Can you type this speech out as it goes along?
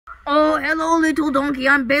hello, little donkey.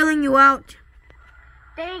 I'm bailing you out.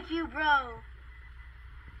 Thank you, bro.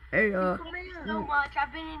 Hey, so much.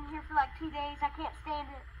 I've been in here for like 2 days. I can't stand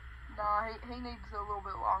it. Nah, he needs a little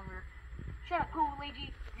bit longer. Shut up, cool,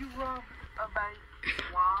 Luigi. You robbed a bank.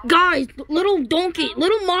 Wow. Guys, little donkey,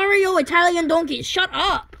 little Mario Italian donkey, shut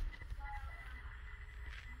up.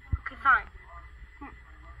 Okay, fine.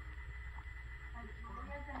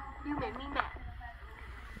 You made me mad.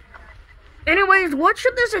 Anyways, what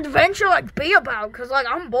should this adventure like be about? Cause like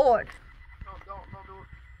I'm bored. Don't do it.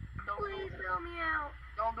 Please bail me out.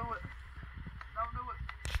 Don't do it. Don't do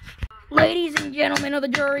it. Ladies and gentlemen of the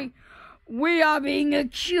jury, we are being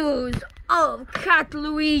accused of Cat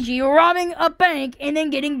Luigi robbing a bank and then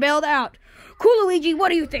getting bailed out. Cool Luigi, what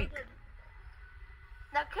do you think?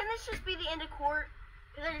 Now, can this just be the end of court?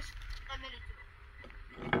 Because I just admitted to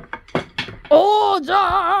it. Order!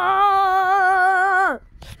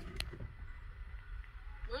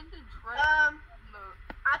 When did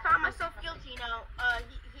I found myself guilty now.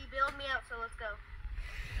 He bailed me out, so let's go.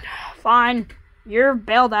 Fine, you're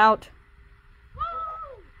bailed out.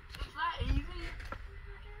 Is that easy?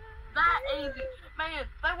 That easy. Man,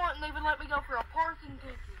 they wouldn't even let me go for a parking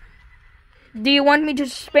ticket. Do you want me to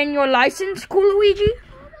suspend your license, Cool Luigi?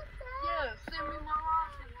 Yeah, send me my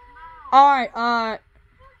license now. Alright,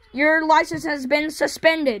 your license has been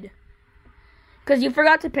suspended. Because you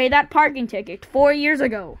forgot to pay that parking ticket 4 years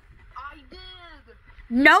ago. I did.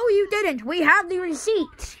 No, you didn't. We have the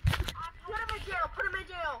receipt. Put him in jail. Put him in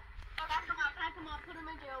jail. Pack him up. Put him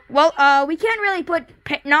in jail. Well, we can't really put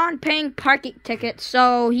non-paying parking tickets,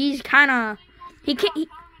 so he's kind of... He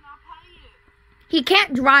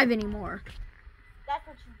can't drive anymore. That's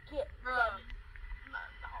what you get, buddy.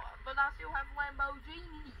 But I still have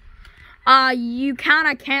Lamborghini. You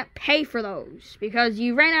kind of can't pay for those because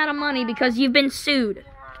you ran out of money because you've been sued.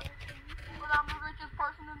 But I'm the richest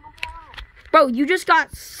person in the world. Bro, you just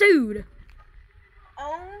got sued.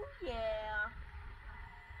 Oh, yeah.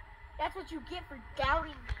 That's what you get for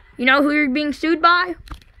doubting me. You know who you're being sued by?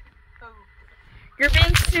 Who? You're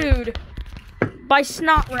being sued by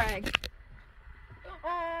Snot Rag.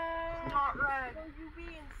 Not right. You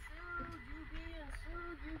being sued.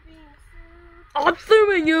 I'm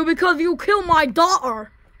suing you because you killed my daughter.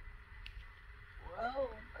 Oh,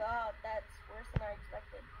 God, that's worse than I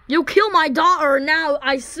expected. You killed my daughter, now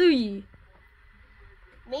I sue you.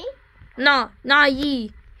 Me? Nah, not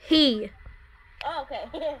ye. He. Oh, okay.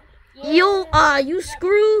 Yeah. You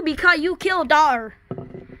screw because you killed daughter.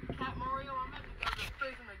 Cat Mario, I'm going to go to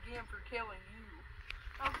prison again for killing you.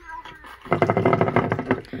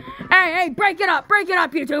 Hey, break it up,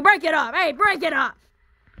 you two, break it up. Hey, break it up.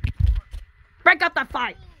 Break up the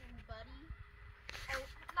fight. Buddy.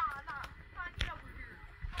 Nah, get over here.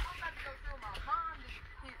 I'm about to go through my mind and hit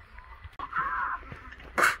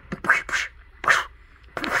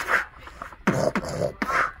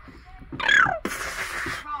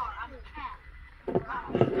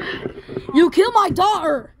you. You killed my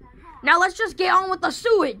daughter. Now let's just get on with the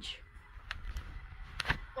sewage.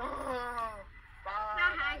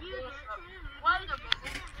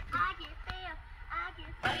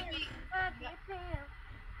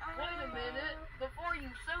 Wait a minute. Before you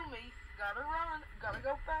sue me, gotta run. Gotta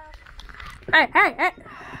go fast. Hey.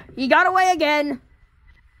 You got away again.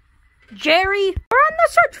 Jerry, we're on the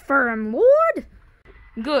search for him, Ward.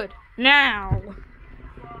 Good. Now,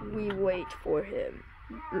 we wait for him.